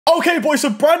Okay, boys,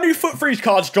 some brand new FUT Freeze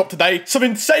cards dropped today. Some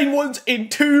insane ones in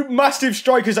two massive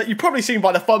strikers that you've probably seen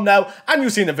by the thumbnail and you'll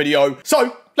see in the video.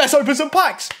 So, let's open some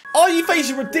packs. Are you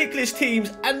facing ridiculous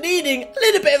teams and needing a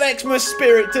little bit of Xmas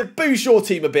spirit to boost your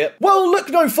team a bit? Well, look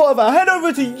no further. Head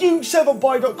over to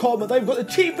u7buy.com and they've got the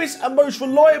cheapest and most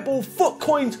reliable FUT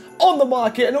coins on the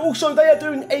market. And also, they are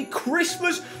doing a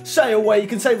Christmas sale where you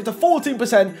can save up to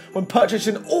 14% when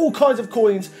purchasing all kinds of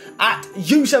coins at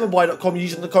u7buy.com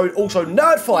using the code also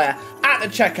NerdFire at the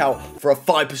checkout for a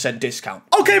 5% discount.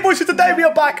 Okay, boys, so today we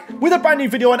are back with a brand new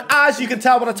video. And as you can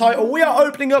tell by the title, we are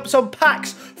opening up some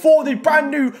packs for the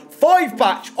brand new 5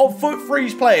 batch of FUT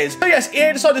Freeze players. So yes,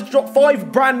 EA decided to drop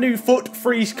 5 brand new FUT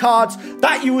Freeze cards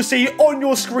that you will see on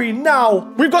your screen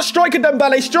now. We've got striker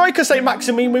Dembele, striker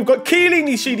saint-maximin, we've got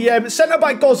Chiellini CDM,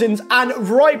 centre-back Gozins, and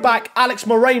right-back Alex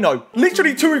Moreno.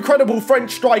 Literally 2 incredible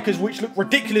French strikers which look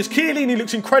ridiculous. Chiellini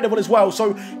looks incredible as well,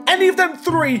 so any of them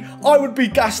 3 I would be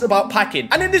gassed about packing.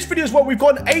 And in this video as well, we've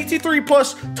got an 83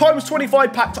 plus times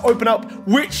 25 pack to open up,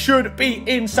 which should be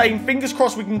insane. Fingers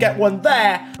crossed we can get one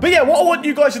there. But yeah, what I want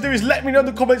you guys to do is let me know in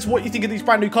the comments what you think of these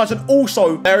brand new cards. And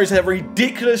also, there is a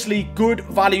ridiculously good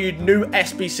valued new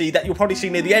SBC that you'll probably see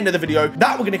near the end of the video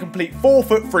that we're going to complete for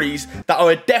FUT Freeze that I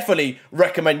would definitely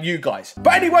recommend you guys.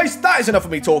 But anyways, that is enough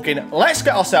of me talking. Let's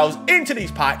get ourselves into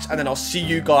these packs and then I'll see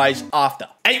you guys after.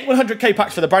 8 100k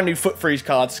packs for the brand new FUT Freeze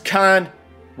cards. Can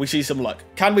we see some luck?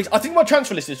 Can we? I think my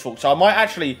transfer list is full, so I might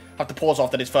actually have to pause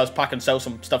after this first pack and sell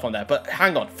some stuff on there. But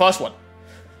hang on, first one.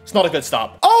 It's not a good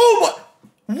start. Oh,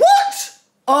 what?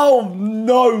 Oh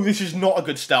no, this is not a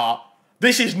good start.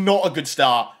 This is not a good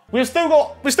start. We've still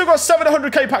got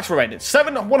 700k packs remaining.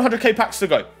 7 100k packs to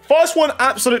go. First one,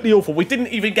 absolutely awful. We didn't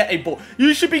even get a board.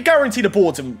 You should be guaranteed a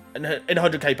board in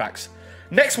 100k packs.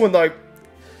 Next one though,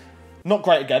 not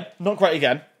great again. Not great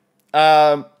again.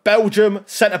 Belgium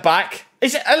centre back.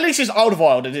 Is it, at least it's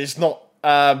Alderweireld and it's not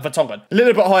Vertonghen. A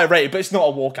little bit higher rated, but it's not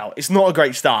a walkout. It's not a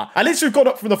great start. At least we've gone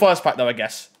up from the first pack though, I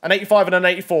guess. An 85 and an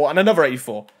 84 and another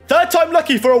 84. Third time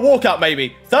lucky for a walkout,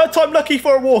 maybe. Third time lucky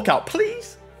for a walkout.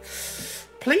 Please.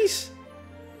 Please.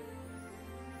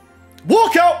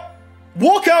 Walkout.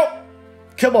 Walkout.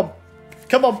 Come on.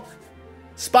 Come on.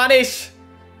 Spanish.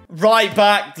 Right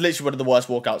back. Literally one of the worst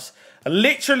walkouts.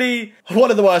 Literally one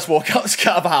of the worst walkouts,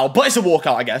 Carvajal. But it's a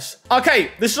walkout, I guess.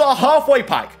 Okay, this is our halfway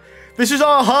pack. This is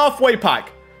our halfway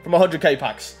pack from 100k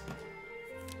packs.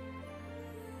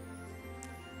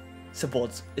 It's a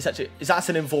board. It's actually, that's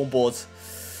an informed board.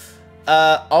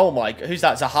 Oh my, who's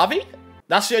that? Zahavi?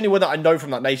 That's the only one that I know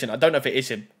from that nation. I don't know if it is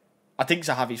him. I think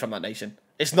Zahavi's from that nation.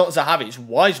 It's not Zahavi, it's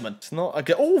Wiseman. It's not a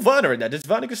good. Oh, Werner in there. Does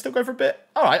Werner still go for a bit?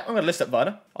 All right, I'm gonna list up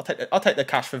Werner. I'll take the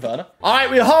cash for Werner. All right,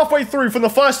 we're halfway through. From the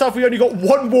first half, we only got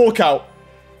one walkout.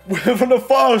 From the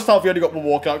first half, we only got one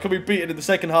walkout. Can we beat it in the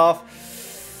second half?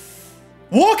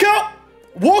 Walkout!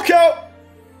 Walkout!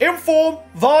 Inform,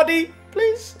 Vardy,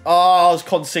 please. Oh, it's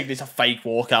Consigne. It's a fake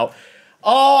walkout.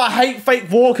 Oh, I hate fake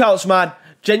walkouts, man.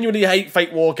 Genuinely hate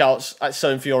fake walkouts. That's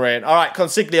so infuriating. All right,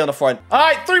 Consigne on the front. All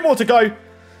right, 3 more to go.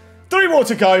 3 more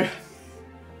to go.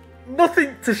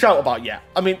 Nothing to shout about yet.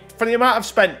 I mean, for the amount I've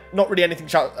spent, not really anything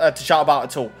to shout about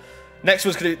at all. This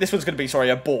one's gonna be, sorry,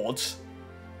 a boards.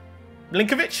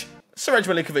 Milinkovic? Sir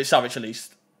Milinkovic-Savic at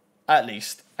least. At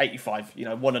least. 85, you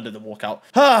know, 1 under the walkout.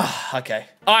 Okay.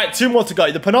 All right, 2 more to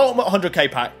go. The penultimate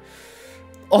 100k pack.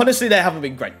 Honestly, they haven't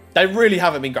been great. They really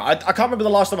haven't been great. I can't remember the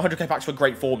last time 100k packs were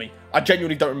great for me. I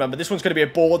genuinely don't remember. This one's going to be a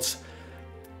boards.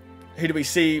 Who do we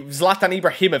see? Zlatan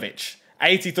Ibrahimovic.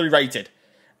 83 rated.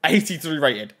 83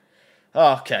 rated.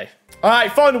 Okay. All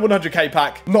right, final 100k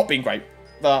pack. Not been great.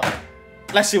 But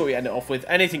let's see what we end it off with.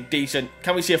 Anything decent.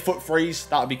 Can we see a FUT Freeze?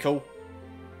 That would be cool.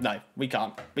 No, we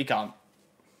can't. We can't.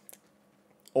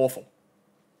 Awful.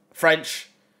 French.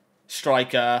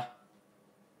 Striker.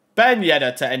 Ben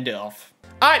Yedder to end it off.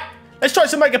 Alright, let's try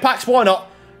some mega packs. Why not?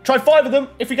 Try 5 of them.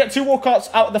 If we get 2 walkouts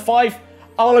out of the 5,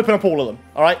 I'll open up all of them.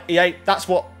 Alright, EA, that's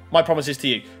what my promise is to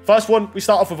you. First one, we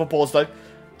start off with a pause though.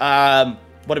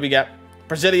 What do we get?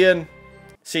 Brazilian.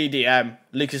 CDM.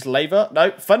 Lucas Leiva. No,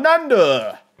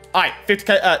 Fernando. Alright,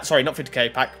 50k. Sorry, not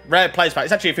 50k pack. Rare players pack.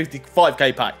 It's actually a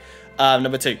 55k pack.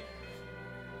 Number 2.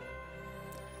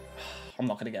 I'm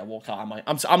not going to get a walkout, am I?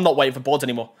 I'm not waiting for boards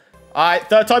anymore. All right,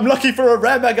 3rd time lucky for a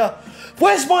rare mega.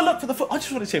 Where's my luck for the FUT? I just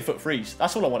want to see a FUT Freeze.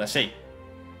 That's all I want to see.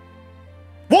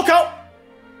 Walkout.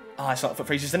 Ah, it's not a FUT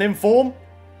Freeze. It's an inform.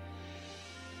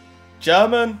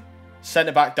 German.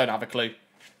 Centre back. Don't have a clue.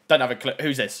 Don't have a clue.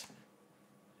 Who's this?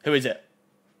 Who is it?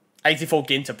 84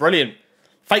 Ginter. Brilliant.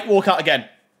 Fake walkout again.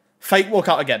 Fake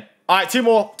walkout again. All right, two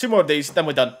more of these, then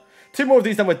we're done. 2 more of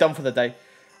these, then we're done for the day.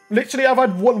 Literally, I've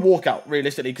had one walkout,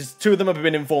 realistically, because 2 of them have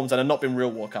been informed and have not been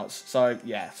real walkouts. So,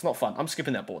 yeah, it's not fun. I'm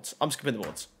skipping their boards. I'm skipping the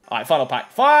boards. All right, final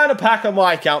pack. Final pack on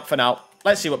my account for now.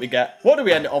 Let's see what we get. What do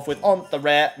we end it off with on the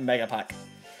rare mega pack?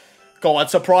 Go on,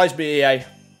 surprise me, EA.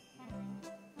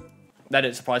 That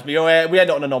didn't surprise me. We end it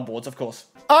on the non-boards, of course.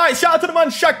 All right, shout out to the man,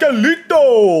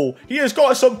 Shakalito. He has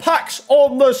got us some packs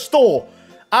on the store,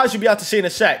 as you'll be able to see in a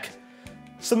sec.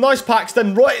 Some nice packs,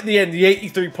 then right at the end, the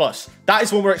 83 plus. That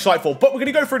is what we're excited for. But we're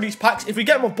going to go through these packs. If we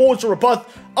get them on boards or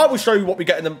above, I will show you what we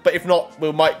get in them. But if not,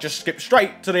 we might just skip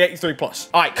straight to the 83 plus.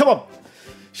 All right, come on.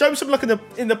 Show them some luck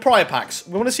in the prior packs.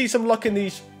 We want to see some luck in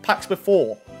these packs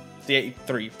before the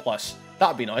 83 plus. That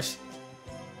would be nice.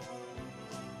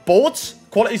 Boards.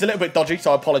 Quality's a little bit dodgy,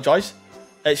 so I apologise.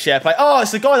 It's share play. Oh,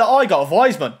 it's the guy that I got,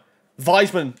 Wiseman.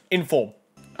 Wiseman in form.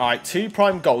 All right, 2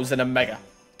 prime golds and a mega.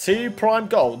 2 prime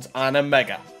golds and a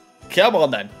mega. Come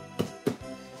on, then.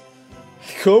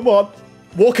 Come on.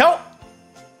 Walkout.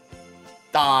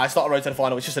 Ah, it's not a road to the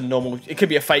final. It's just a normal. It could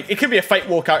be a fake. It could be a fake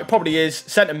walkout. It probably is.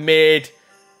 Centre mid.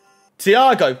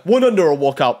 Thiago. 1 under a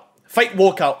walkout. Fake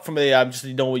walkout from the just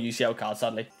the normal UCL card,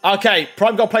 sadly. Okay,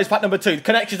 prime gold plays pack number 2. The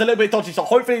connection's a little bit dodgy, so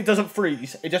hopefully it doesn't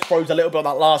freeze. It just froze a little bit on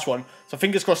that last one. So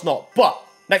fingers crossed not. But,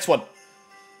 next one.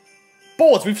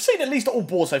 Boards. We've seen at least all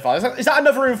boards so far. Is that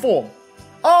another inform?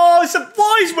 Oh, it's a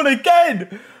Wiseman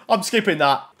again. I'm skipping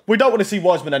that. We don't want to see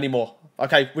Wiseman anymore.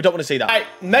 Okay, we don't want to see that. Right,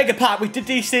 mega pack. We did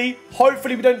DC.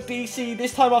 Hopefully we don't DC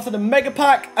this time after the mega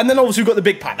pack. And then obviously we've got the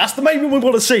big pack. That's the main one we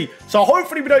want to see. So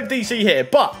hopefully we don't DC here.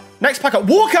 But next pack up.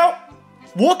 Walkout.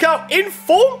 Walkout in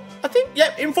form. I think.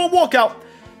 Yep, in form walkout.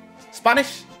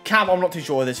 Spanish. Cam. I'm not too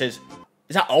sure what this is.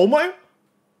 Is that Olmo?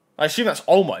 I assume that's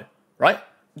Olmo, right?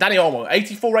 Danny Olmo.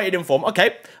 84 rated in form.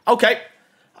 Okay. Okay.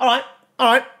 All right.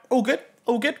 All right. All good.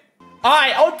 All good. All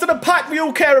right, on to the pack we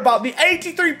all care about. The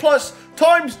 83 plus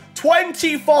times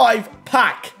 25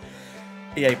 pack.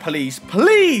 EA, please,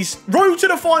 please. Road to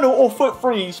the final or FUT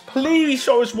freeze. Please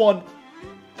show us one.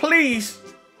 Please.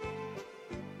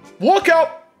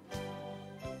 Walkout.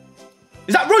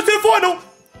 Is that road to the final?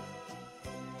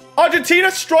 Argentina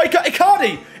striker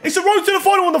Icardi. It's a road to the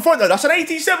final on the front, though. That's an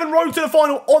 87 road to the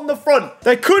final on the front.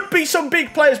 There could be some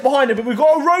big players behind it, but we've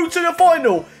got a road to the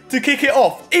final to kick it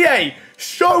off. EA,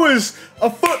 show us a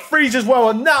FUT freeze as well,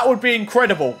 and that would be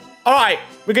incredible. All right,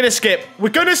 we're going to skip. We're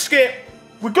going to skip.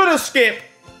 We're going to skip.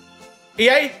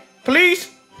 EA, please.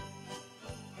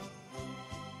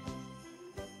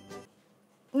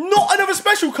 Not another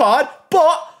special card,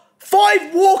 but 5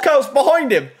 walkouts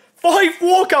behind him. 5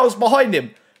 walkouts behind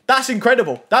him. That's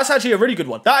incredible. That's actually a really good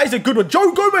one. That is a good one.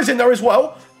 Joe Gomez in there as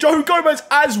well. Joe Gomez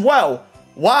as well.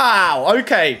 Wow.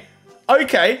 Okay.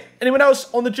 Okay. Anyone else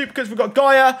on the duplicates? We've got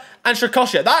Gaia and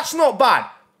Shakosha. That's not bad.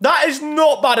 That is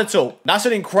not bad at all. That's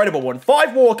an incredible one. 5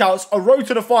 walkouts, a road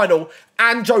to the final,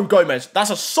 and Joe Gomez. That's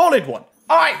a solid one.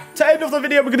 All right. To end off the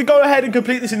video, we're going to go ahead and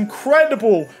complete this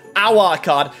incredible hour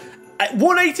card.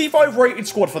 185 rated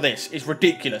squad for this is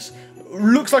ridiculous.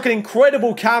 Looks like an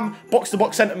incredible cam,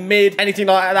 box-to-box centre mid, anything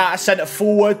like that, centre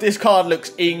forward. This card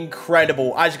looks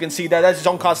incredible. As you can see there's his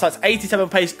on-card stats, 87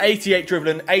 pace, 88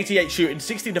 dribbling, 88 shooting,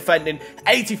 60 defending,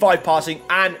 85 passing,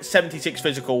 and 76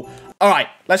 physical. All right,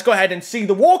 let's go ahead and see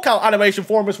the walkout animation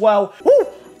for him as well. Woo!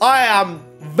 I am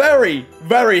very,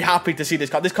 very happy to see this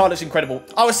card. This card looks incredible.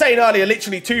 I was saying earlier,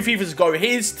 literally 2 FIFAs ago,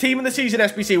 his Team of the Season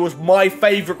SBC was my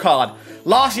favourite card.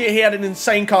 Last year, he had an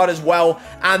insane card as well.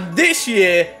 And this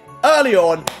year, early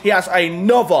on, he has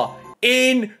another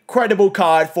incredible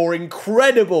card for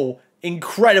incredible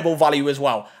value as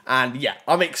well. And yeah,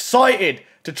 I'm excited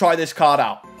to try this card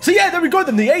out. So yeah, there we go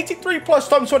then. The 83 plus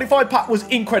times 25 pack was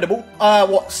incredible.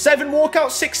 What, 7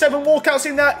 walkouts, 6, 7 walkouts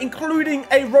in there, including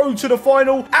a road to the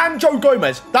final and Joe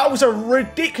Gomez. That was a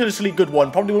ridiculously good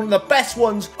one. Probably one of the best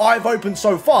ones I've opened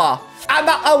so far. And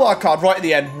that LR card right at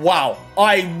the end, wow.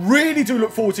 I really do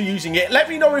look forward to using it. Let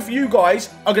me know if you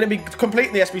guys are going to be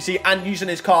completing the SBC and using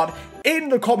this card in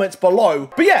the comments below.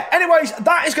 But yeah, anyways,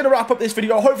 that is going to wrap up this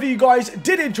video. Hopefully you guys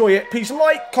did enjoy it. Please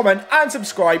like, comment, and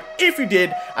subscribe if you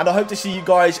did. And I hope to see you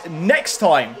guys next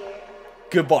time.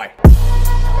 Goodbye.